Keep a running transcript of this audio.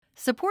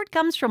Support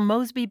comes from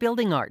Mosby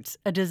Building Arts,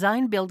 a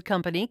design-build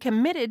company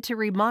committed to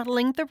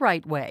remodeling the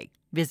right way.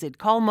 Visit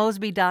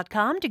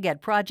callmosby.com to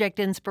get project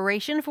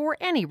inspiration for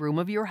any room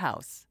of your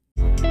house.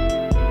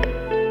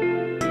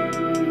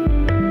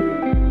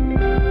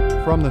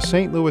 From the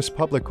St. Louis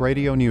Public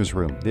Radio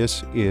Newsroom,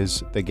 this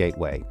is The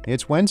Gateway.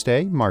 It's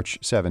Wednesday, March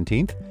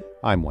 17th.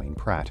 I'm Wayne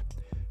Pratt.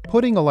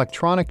 Putting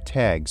electronic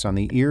tags on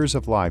the ears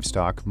of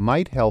livestock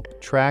might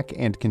help track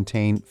and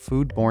contain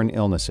foodborne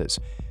illnesses,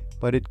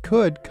 but it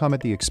could come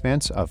at the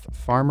expense of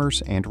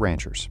farmers and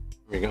ranchers.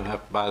 You're going to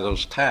have to buy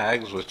those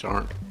tags, which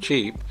aren't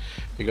cheap.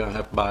 You're going to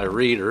have to buy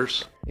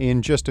readers.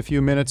 In just a few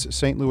minutes,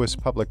 St. Louis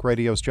Public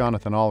Radio's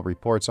Jonathan Ahl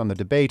reports on the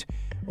debate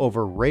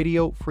over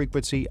radio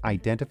frequency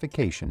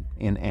identification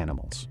in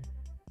animals.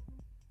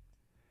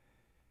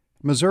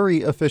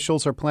 Missouri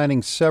officials are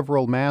planning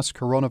several mass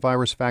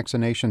coronavirus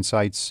vaccination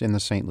sites in the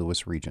St.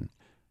 Louis region.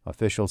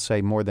 Officials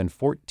say more than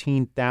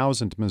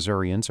 14,000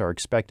 Missourians are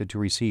expected to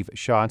receive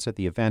shots at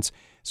the events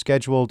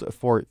scheduled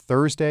for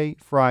Thursday,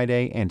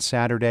 Friday, and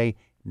Saturday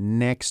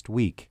next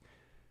week.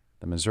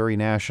 The Missouri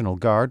National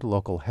Guard,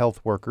 local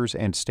health workers,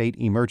 and state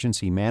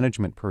emergency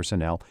management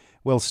personnel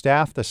will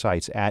staff the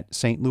sites at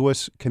St.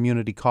 Louis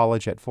Community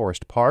College at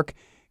Forest Park,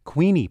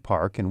 Queenie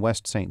Park in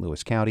West St.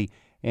 Louis County,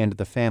 and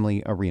the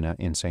Family Arena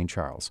in St.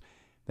 Charles.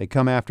 They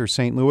come after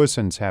St.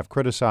 Louisans have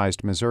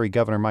criticized Missouri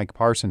Governor Mike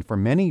Parson for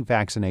many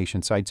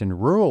vaccination sites in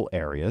rural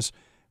areas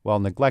while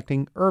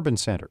neglecting urban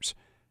centers.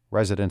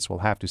 Residents will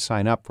have to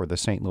sign up for the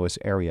St. Louis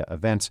area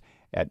events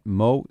at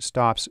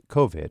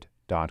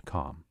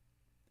mostopscovid.com.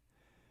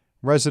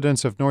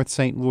 Residents of North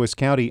St. Louis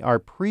County are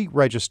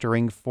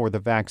pre-registering for the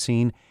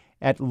vaccine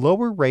at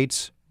lower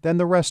rates than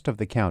the rest of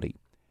the county.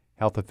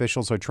 Health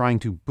officials are trying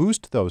to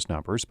boost those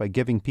numbers by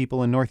giving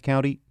people in North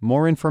County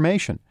more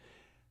information.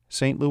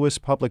 St. Louis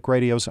Public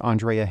Radio's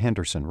Andrea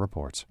Henderson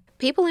reports.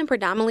 People in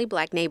predominantly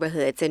black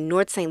neighborhoods in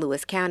North St.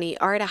 Louis County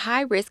are at a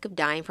high risk of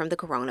dying from the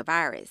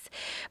coronavirus,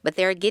 but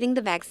they're getting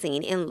the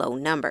vaccine in low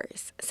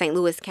numbers. St.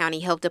 Louis County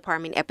Health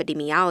Department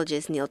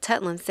epidemiologist Neil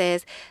Tutland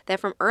says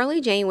that from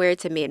early January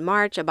to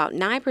mid-March, about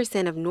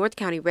 9% of North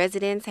County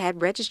residents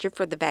had registered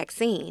for the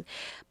vaccine,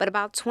 but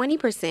about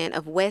 20%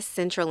 of West,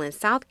 Central, and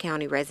South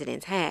County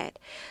residents had.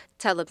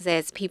 Tutland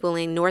says people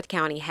in North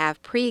County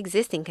have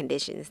pre-existing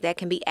conditions that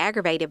can be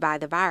aggravated by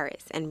the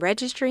virus, and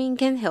registering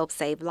can help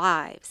save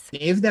lives.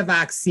 If the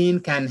vaccine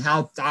can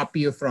help stop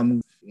you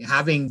from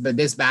having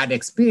this bad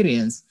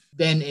experience,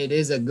 then it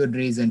is a good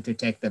reason to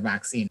take the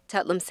vaccine.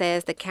 Tutland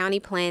says the county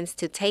plans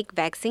to take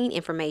vaccine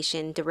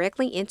information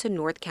directly into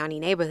North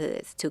County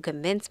neighborhoods to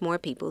convince more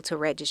people to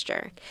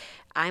register.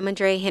 I'm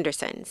Andrea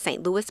Henderson,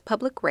 St. Louis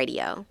Public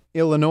Radio.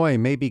 Illinois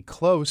may be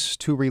close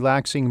to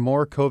relaxing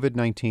more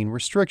COVID-19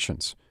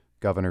 restrictions.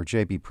 Governor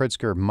J.B.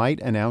 Pritzker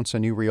might announce a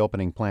new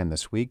reopening plan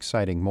this week,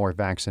 citing more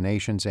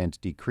vaccinations and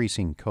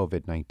decreasing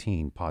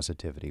COVID-19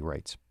 positivity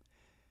rates.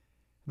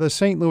 The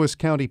St. Louis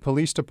County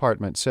Police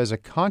Department says a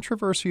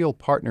controversial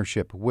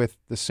partnership with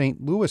the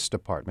St. Louis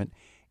Department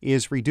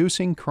is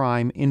reducing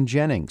crime in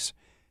Jennings.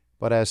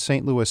 But as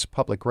St. Louis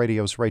Public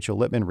Radio's Rachel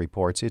Lippman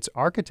reports, its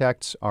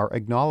architects are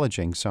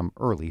acknowledging some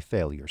early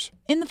failures.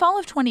 In the fall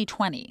of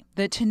 2020,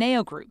 the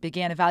Teneo Group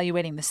began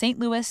evaluating the St.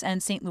 Louis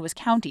and St. Louis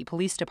County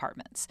police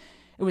departments.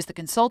 It was the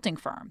consulting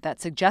firm that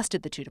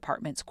suggested the two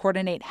departments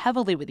coordinate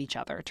heavily with each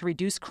other to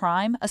reduce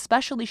crime,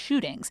 especially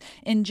shootings,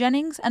 in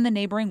Jennings and the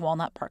neighboring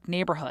Walnut Park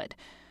neighborhood.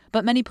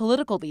 But many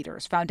political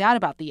leaders found out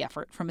about the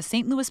effort from a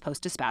St. Louis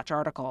Post-Dispatch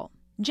article.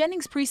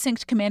 Jennings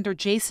Precinct Commander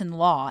Jason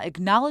Law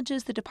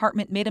acknowledges the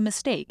department made a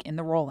mistake in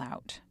the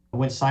rollout. It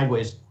went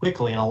sideways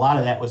quickly, and a lot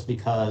of that was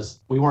because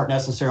we weren't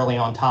necessarily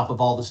on top of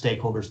all the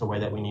stakeholders the way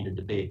that we needed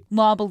to be.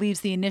 Law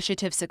believes the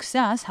initiative's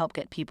success helped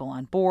get people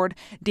on board.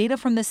 Data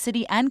from the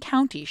city and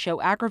county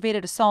show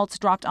aggravated assaults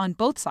dropped on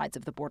both sides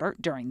of the border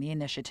during the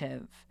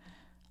initiative.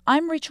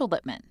 I'm Rachel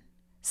Lippman,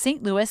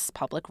 St. Louis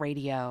Public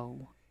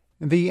Radio.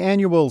 The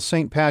annual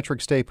St.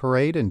 Patrick's Day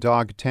Parade in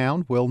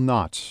Dogtown will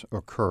not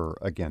occur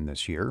again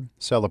this year.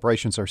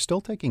 Celebrations are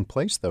still taking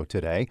place, though,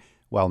 today,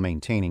 while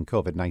maintaining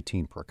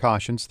COVID-19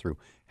 precautions through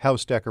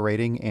house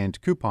decorating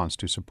and coupons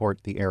to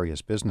support the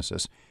area's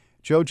businesses.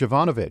 Joe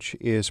Jovanovich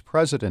is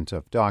president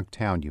of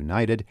Dogtown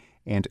United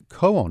and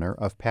co-owner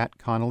of Pat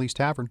Connolly's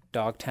Tavern.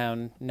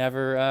 Dogtown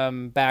never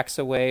backs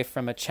away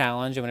from a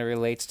challenge when it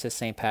relates to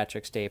St.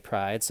 Patrick's Day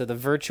Pride, so the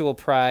virtual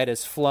Pride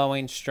is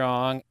flowing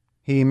strong.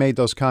 He made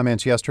those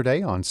comments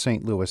yesterday on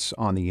St. Louis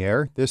on the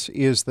Air. This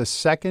is the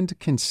second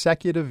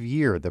consecutive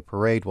year the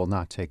parade will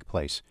not take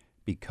place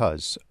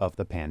because of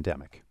the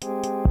pandemic.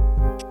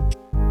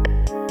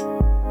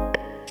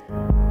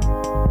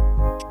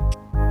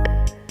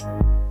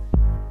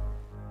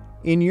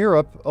 In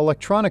Europe,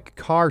 electronic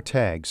car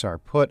tags are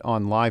put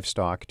on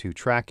livestock to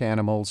track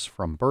animals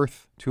from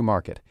birth to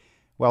market.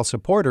 While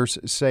supporters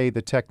say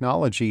the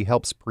technology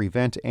helps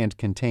prevent and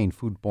contain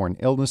foodborne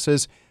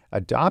illnesses,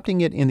 adopting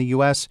it in the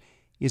U.S.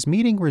 is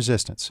meeting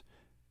resistance.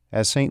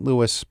 As St.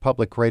 Louis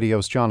Public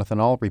Radio's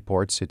Jonathan Ahl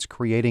reports, it's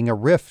creating a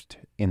rift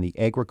in the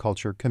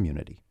agriculture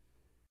community.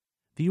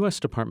 The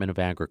U.S. Department of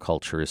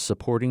Agriculture is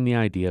supporting the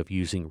idea of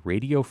using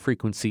radio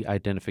frequency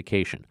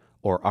identification,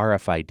 or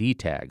RFID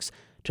tags,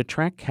 to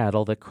track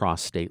cattle that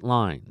cross state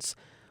lines.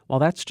 While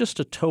that's just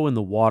a toe in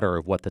the water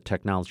of what the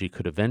technology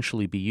could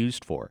eventually be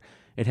used for,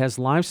 it has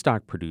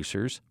livestock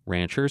producers,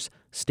 ranchers,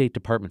 state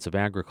departments of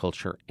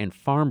agriculture, and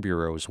farm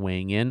bureaus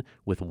weighing in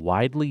with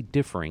widely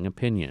differing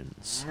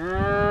opinions.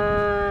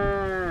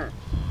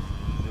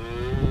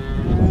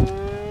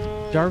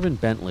 Darvin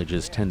Bentledge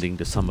is tending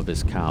to some of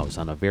his cows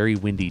on a very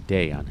windy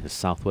day on his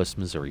southwest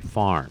Missouri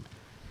farm.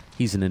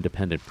 He's an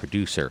independent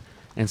producer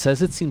and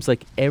says it seems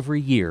like every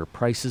year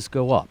prices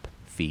go up,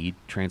 feed,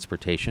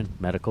 transportation,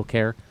 medical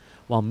care,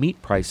 while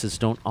meat prices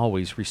don't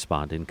always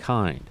respond in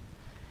kind.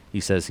 He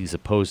says he's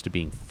opposed to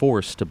being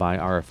forced to buy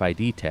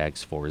RFID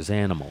tags for his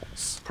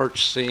animals.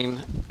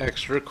 Purchasing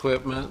extra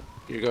equipment,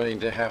 you're going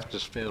to have to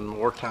spend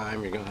more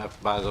time. You're going to have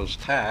to buy those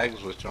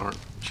tags, which aren't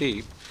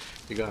cheap.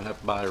 You're going to have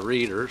to buy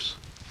readers.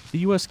 The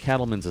U.S.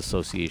 Cattlemen's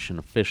Association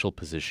official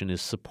position is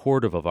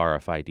supportive of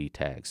RFID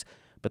tags,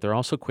 but they're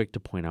also quick to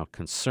point out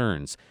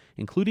concerns,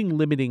 including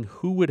limiting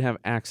who would have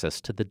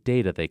access to the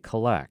data they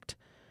collect.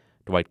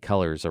 Dwight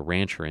Keller is a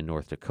rancher in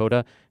North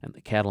Dakota and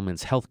the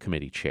Cattlemen's Health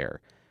Committee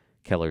chair.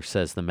 Keller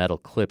says the metal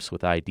clips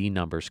with ID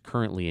numbers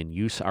currently in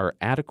use are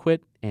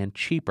adequate and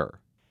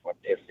cheaper.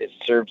 If it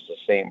serves the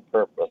same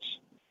purpose,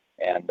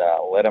 and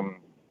let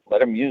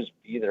them use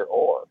either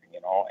or,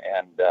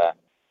 and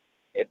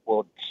it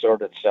will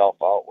sort itself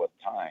out with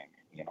time,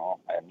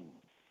 and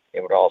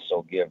it would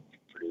also give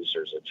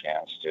producers a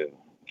chance to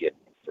get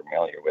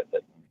familiar with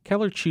it.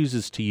 Keller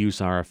chooses to use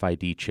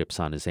RFID chips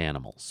on his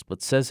animals,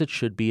 but says it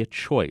should be a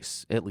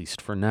choice, at least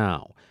for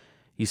now.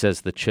 He says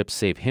the chips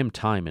save him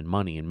time and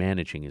money in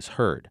managing his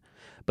herd.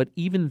 But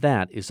even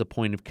that is a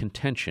point of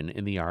contention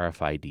in the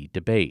RFID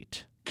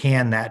debate.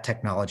 Can that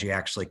technology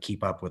actually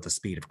keep up with the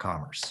speed of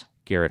commerce?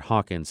 Garrett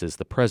Hawkins is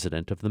the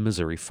president of the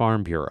Missouri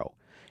Farm Bureau.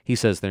 He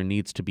says there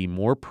needs to be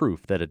more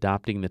proof that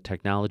adopting the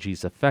technology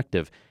is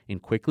effective in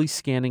quickly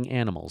scanning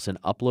animals and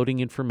uploading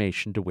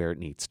information to where it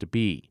needs to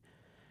be.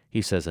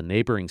 He says a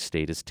neighboring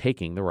state is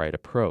taking the right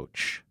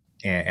approach.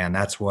 And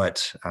that's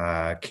what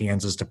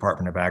Kansas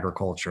Department of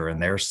Agriculture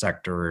and their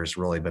sector has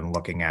really been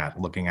looking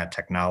at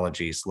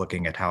technologies,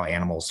 looking at how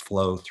animals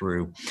flow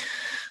through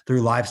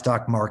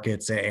livestock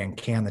markets, and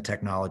can the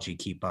technology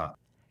keep up?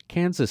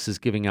 Kansas is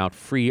giving out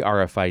free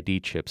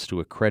RFID chips to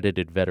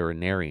accredited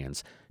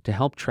veterinarians to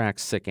help track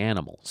sick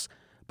animals.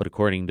 But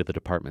according to the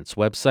department's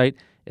website,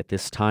 at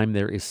this time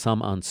there is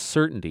some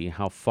uncertainty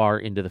how far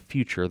into the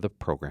future the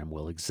program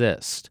will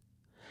exist.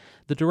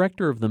 The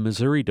director of the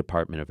Missouri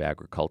Department of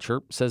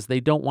Agriculture says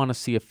they don't want to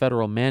see a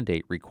federal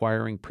mandate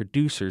requiring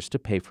producers to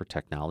pay for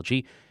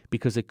technology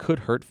because it could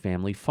hurt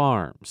family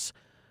farms.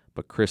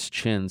 But Chris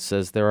Chin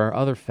says there are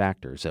other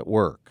factors at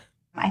work.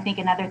 I think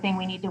another thing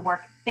we need to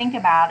think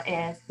about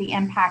is the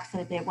impacts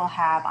that it will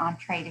have on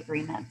trade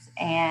agreements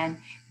and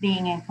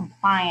being in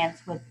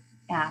compliance with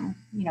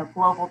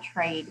global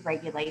trade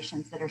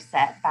regulations that are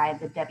set by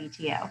the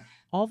WTO.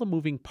 All the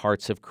moving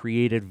parts have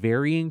created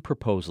varying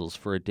proposals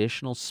for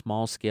additional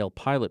small-scale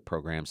pilot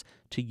programs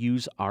to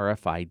use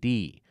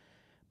RFID.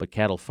 But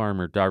cattle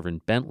farmer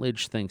Darvin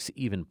Bentledge thinks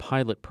even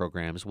pilot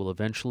programs will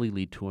eventually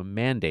lead to a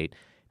mandate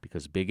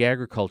because big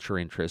agriculture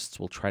interests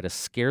will try to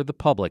scare the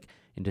public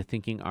into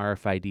thinking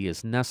RFID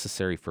is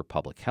necessary for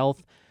public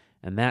health,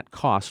 and that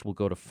cost will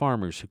go to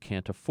farmers who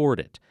can't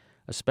afford it,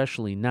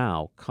 especially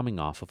now coming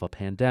off of a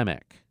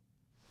pandemic.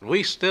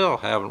 We still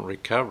haven't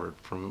recovered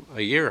from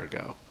a year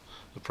ago.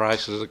 The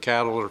prices of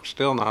cattle are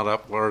still not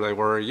up where they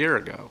were a year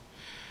ago.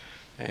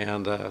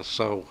 And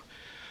so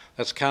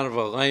that's kind of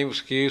a lame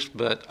excuse,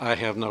 but I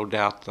have no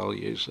doubt they'll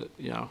use it,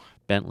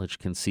 Bentledge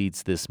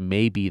concedes this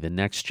may be the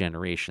next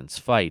generation's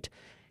fight.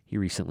 He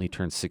recently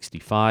turned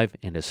 65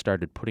 and has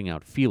started putting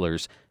out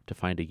feelers to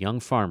find a young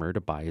farmer to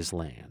buy his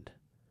land.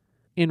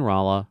 In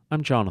Rolla,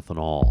 I'm Jonathan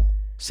Ahl,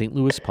 St.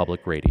 Louis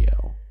Public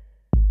Radio.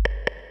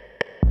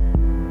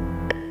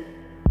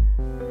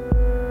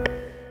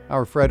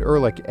 Our Fred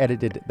Ehrlich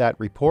edited that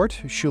report.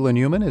 Shula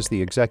Newman is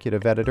the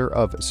executive editor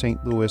of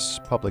St. Louis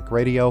Public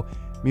Radio.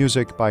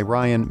 Music by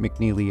Ryan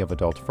McNeely of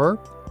Adult Fur.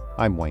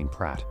 I'm Wayne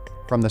Pratt.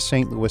 From the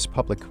St. Louis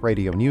Public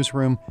Radio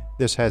newsroom,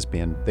 this has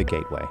been The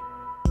Gateway.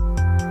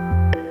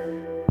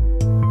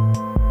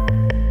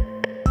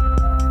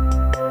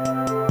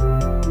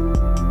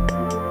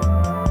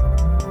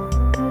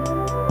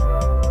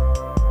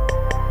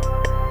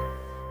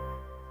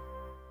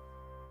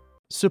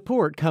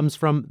 Support comes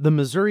from the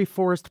Missouri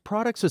Forest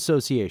Products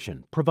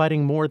Association,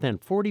 providing more than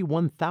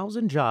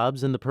 41,000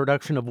 jobs in the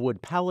production of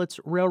wood pallets,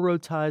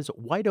 railroad ties,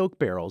 white oak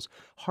barrels,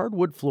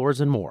 hardwood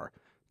floors, and more.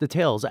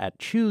 Details at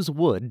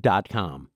choosewood.com.